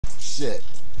shit.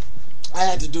 I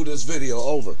had to do this video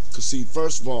over. Because, see,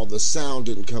 first of all, the sound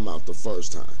didn't come out the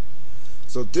first time.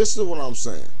 So this is what I'm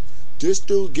saying. This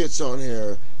dude gets on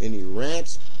here and he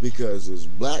rants because this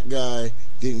black guy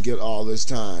didn't get all this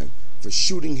time for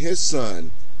shooting his son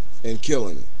and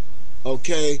killing him.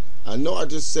 Okay, I know I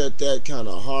just said that kind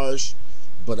of harsh,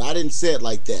 but I didn't say it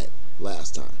like that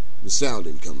last time. The sound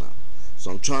didn't come out.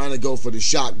 So I'm trying to go for the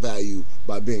shock value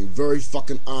by being very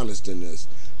fucking honest in this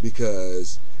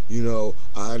because, you know,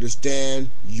 I understand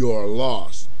your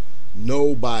loss.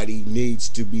 Nobody needs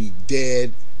to be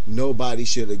dead. Nobody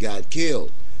should have got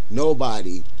killed.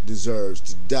 Nobody deserves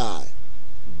to die.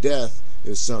 Death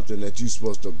is something that you're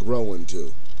supposed to grow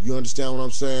into. You understand what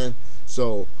I'm saying?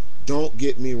 So don't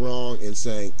get me wrong in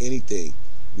saying anything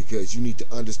because you need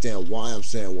to understand why I'm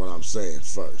saying what I'm saying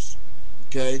first.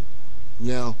 Okay?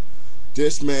 Now,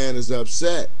 this man is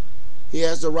upset. He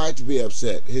has the right to be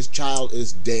upset. His child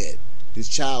is dead. His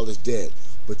child is dead.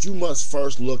 But you must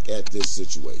first look at this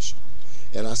situation.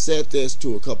 And I said this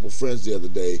to a couple friends the other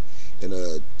day in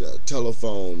a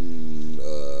telephone,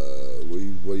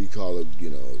 what do you call it,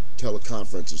 you know,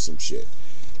 teleconference or some shit.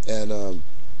 And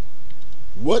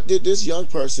what did this young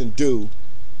person do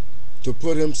to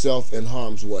put himself in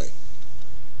harm's way?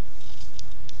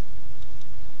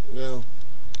 You know,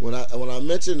 when I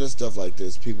mention this stuff like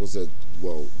this, people said,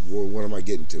 well, what am I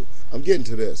getting to? I'm getting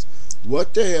to this.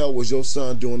 What the hell was your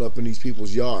son doing up in these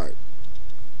people's yard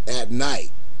at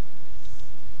night?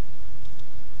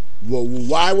 Well,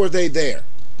 why were they there?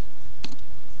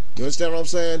 You understand what I'm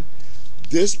saying?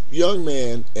 This young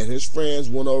man and his friends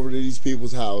went over to these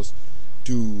people's house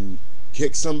to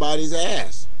kick somebody's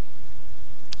ass.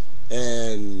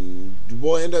 And the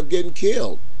boy ended up getting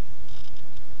killed.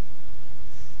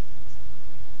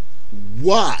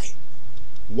 Why?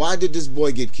 Why did this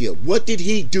boy get killed? What did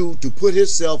he do to put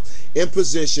himself in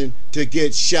position to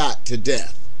get shot to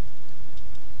death?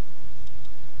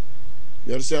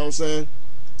 You understand what I'm saying?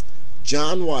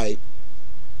 John White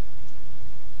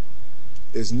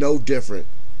is no different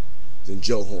than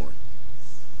Joe Horn.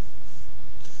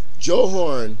 Joe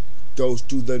Horn goes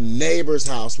to the neighbor's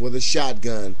house with a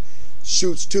shotgun,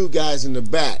 shoots two guys in the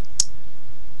back.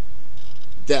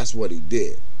 That's what he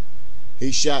did.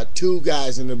 He shot two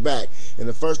guys in the back. And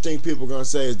the first thing people are going to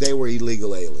say is they were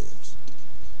illegal aliens.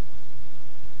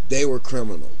 They were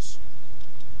criminals.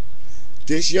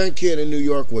 This young kid in New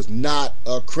York was not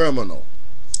a criminal.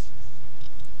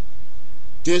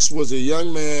 This was a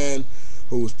young man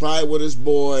who was probably with his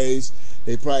boys.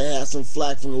 They probably had some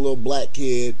flack from the little black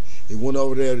kid. He went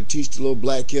over there to teach the little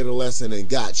black kid a lesson and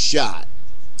got shot.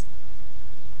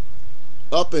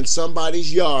 Up in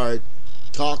somebody's yard,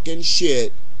 talking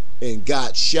shit, and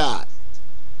got shot.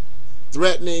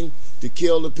 Threatening to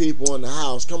kill the people in the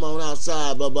house. Come on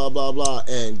outside, blah, blah, blah, blah,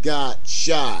 and got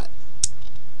shot.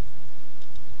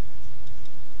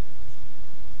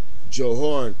 Joe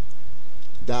Horn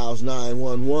dials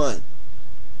 911.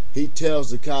 He tells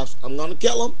the cops, I'm going to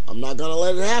kill him. I'm not going to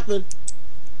let it happen.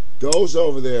 Goes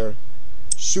over there,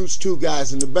 shoots two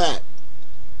guys in the back,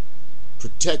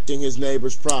 protecting his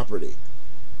neighbor's property.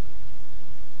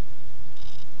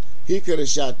 He could have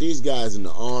shot these guys in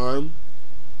the arm.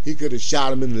 He could have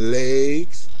shot them in the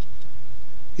legs.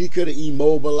 He could have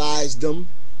immobilized them.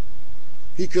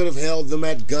 He could have held them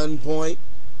at gunpoint.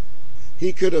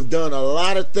 He could have done a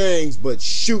lot of things but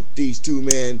shoot these two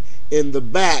men in the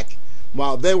back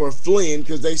while they were fleeing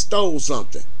because they stole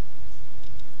something.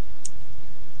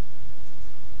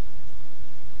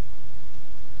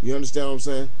 You understand what I'm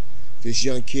saying? This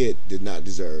young kid did not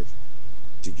deserve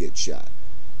to get shot.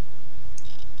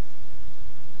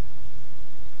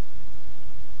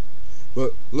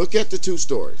 But look at the two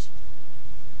stories.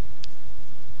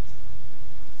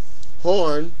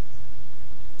 Horn,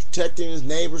 protecting his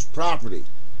neighbor's property,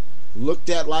 looked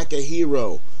at like a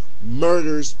hero,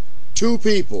 murders two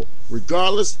people.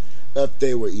 Regardless if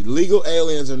they were illegal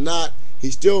aliens or not, he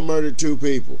still murdered two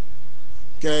people.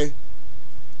 Okay?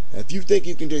 If you think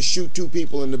you can just shoot two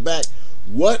people in the back,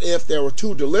 what if there were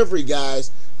two delivery guys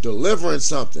delivering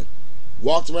something?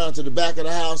 Walked around to the back of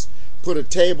the house, put a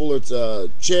table or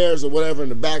chairs or whatever in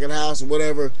the back of the house or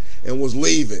whatever, and was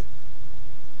leaving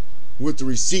with the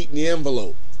receipt in the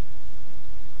envelope.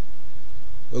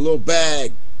 A little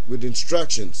bag with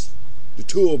instructions, the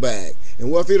tool bag.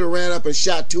 And what if he'd have ran up and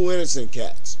shot two innocent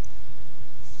cats?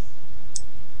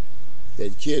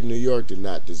 That kid in New York did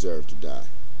not deserve to die.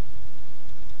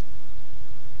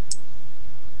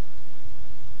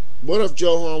 What if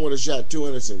Joe Horn would have shot two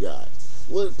innocent guys?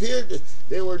 Well, it appeared that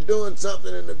they were doing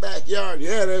something in the backyard.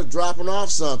 Yeah, they're dropping off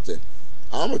something.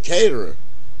 I'm a caterer.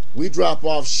 We drop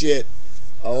off shit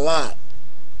a lot.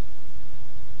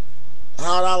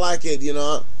 How'd I like it? You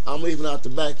know, I'm leaving out the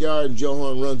backyard and Joe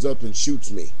Horn runs up and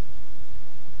shoots me.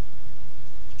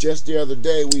 Just the other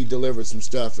day, we delivered some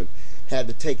stuff and had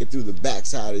to take it through the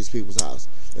backside of these people's house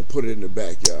and put it in the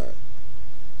backyard.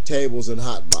 Tables and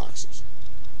hot boxes.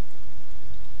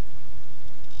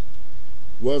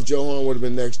 What if Joe Horn would have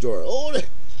been next door? Oh,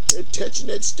 they're touching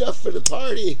that stuff for the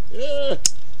party. Yeah.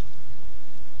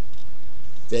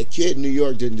 That kid in New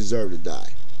York didn't deserve to die.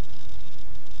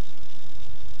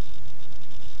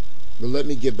 But let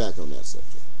me get back on that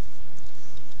subject.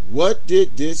 What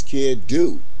did this kid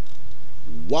do?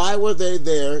 Why were they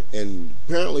there in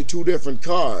apparently two different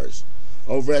cars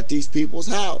over at these people's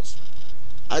house?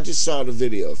 I just saw the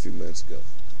video a few minutes ago.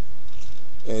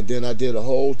 And then I did a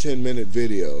whole 10-minute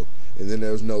video, and then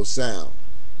there was no sound.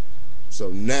 So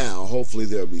now, hopefully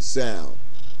there'll be sound.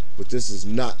 But this is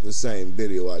not the same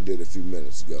video I did a few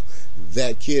minutes ago.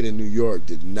 That kid in New York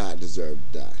did not deserve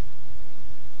to die.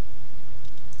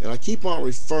 And I keep on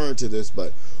referring to this,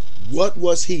 but what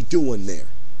was he doing there?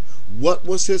 What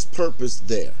was his purpose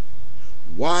there?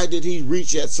 Why did he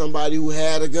reach at somebody who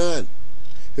had a gun?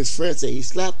 His friend said he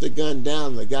slapped the gun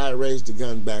down and the guy raised the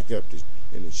gun back up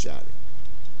and he shot him.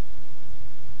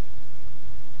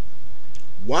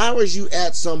 Why was you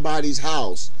at somebody's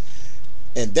house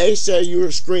and they say you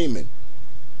were screaming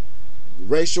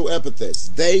racial epithets?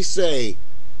 They say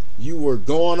you were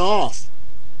going off.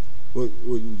 Would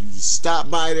you stop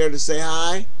by there to say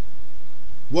hi?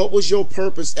 What was your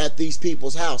purpose at these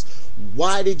people's house?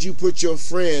 Why did you put your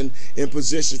friend in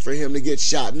position for him to get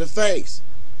shot in the face?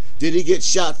 Did he get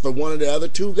shot for one of the other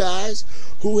two guys?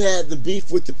 Who had the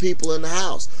beef with the people in the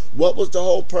house? What was the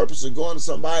whole purpose of going to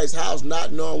somebody's house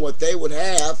not knowing what they would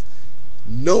have,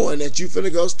 knowing that you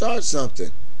finna go start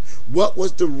something? What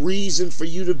was the reason for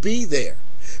you to be there?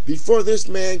 Before this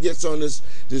man gets on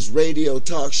this radio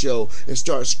talk show and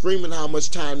starts screaming how much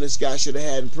time this guy should have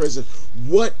had in prison,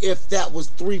 what if that was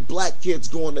 3 black kids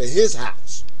going to his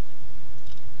house?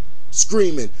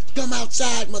 Screaming, come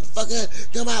outside,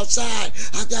 motherfucker, come outside,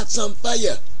 I got something for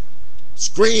you.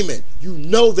 Screaming. You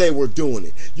know they were doing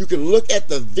it. You can look at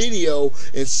the video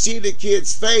and see the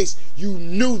kid's face. You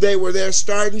knew they were there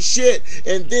starting shit.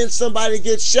 And then somebody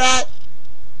gets shot.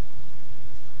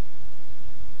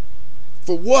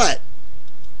 For what?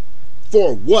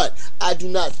 For what? I do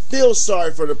not feel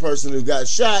sorry for the person who got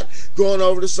shot going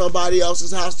over to somebody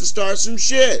else's house to start some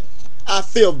shit. I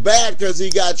feel bad because he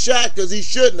got shot because he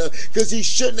shouldn't have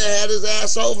had his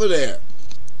ass over there.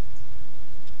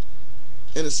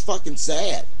 And it's fucking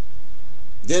sad.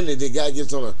 Then the guy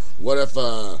gets on a, what if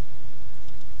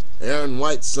Aaron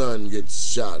White's son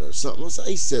gets shot or something?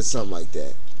 He said something like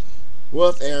that.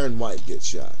 What if Aaron White gets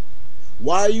shot?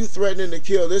 Why are you threatening to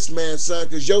kill this man's son?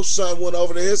 Because your son went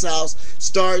over to his house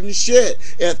starting shit.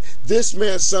 If this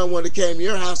man's son would have came to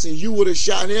your house and you would have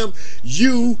shot him,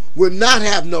 you would not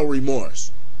have no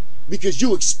remorse. Because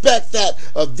you expect that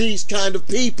of these kind of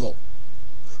people.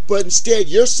 But instead,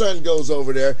 your son goes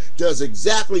over there, does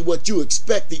exactly what you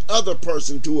expect the other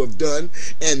person to have done,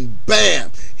 and bam,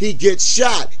 he gets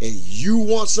shot. And you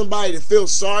want somebody to feel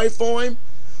sorry for him?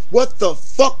 What the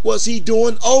fuck was he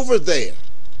doing over there?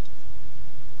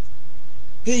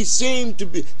 He seemed to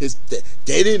be,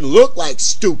 they didn't look like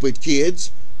stupid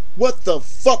kids. What the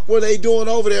fuck were they doing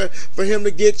over there for him to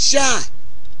get shot?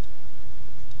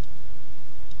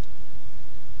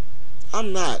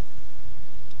 I'm not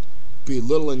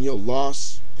belittling your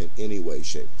loss in any way,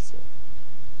 shape, or form.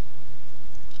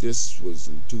 This was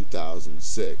in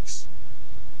 2006.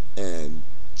 And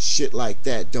shit like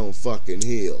that don't fucking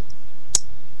heal.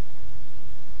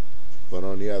 But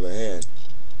on the other hand,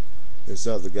 this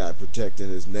other guy protecting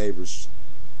his neighbor's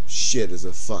shit is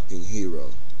a fucking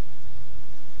hero.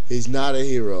 He's not a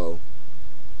hero.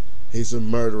 He's a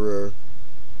murderer.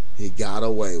 He got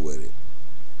away with it.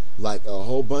 Like a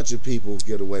whole bunch of people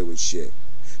get away with shit.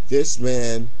 This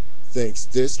man thinks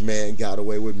this man got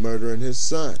away with murdering his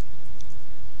son.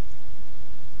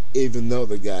 Even though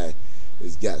the guy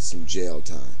has got some jail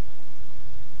time.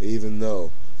 Even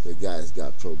though the guy's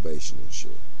got probation and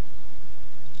shit.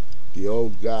 The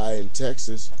old guy in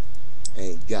Texas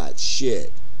ain't got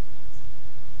shit.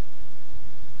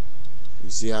 You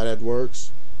see how that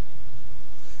works?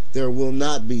 There will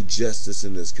not be justice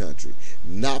in this country.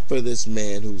 Not for this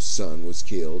man whose son was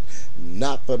killed.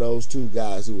 Not for those 2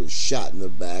 guys who were shot in the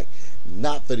back.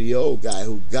 Not for the old guy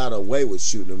who got away with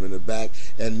shooting him in the back.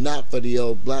 And not for the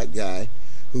old black guy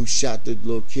who shot the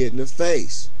little kid in the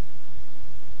face.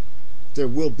 There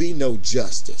will be no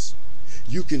justice.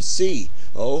 You can see,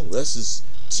 oh, this is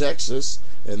Texas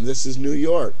and this is New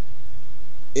York.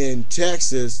 In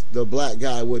Texas, the black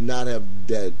guy would not have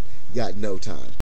got no time.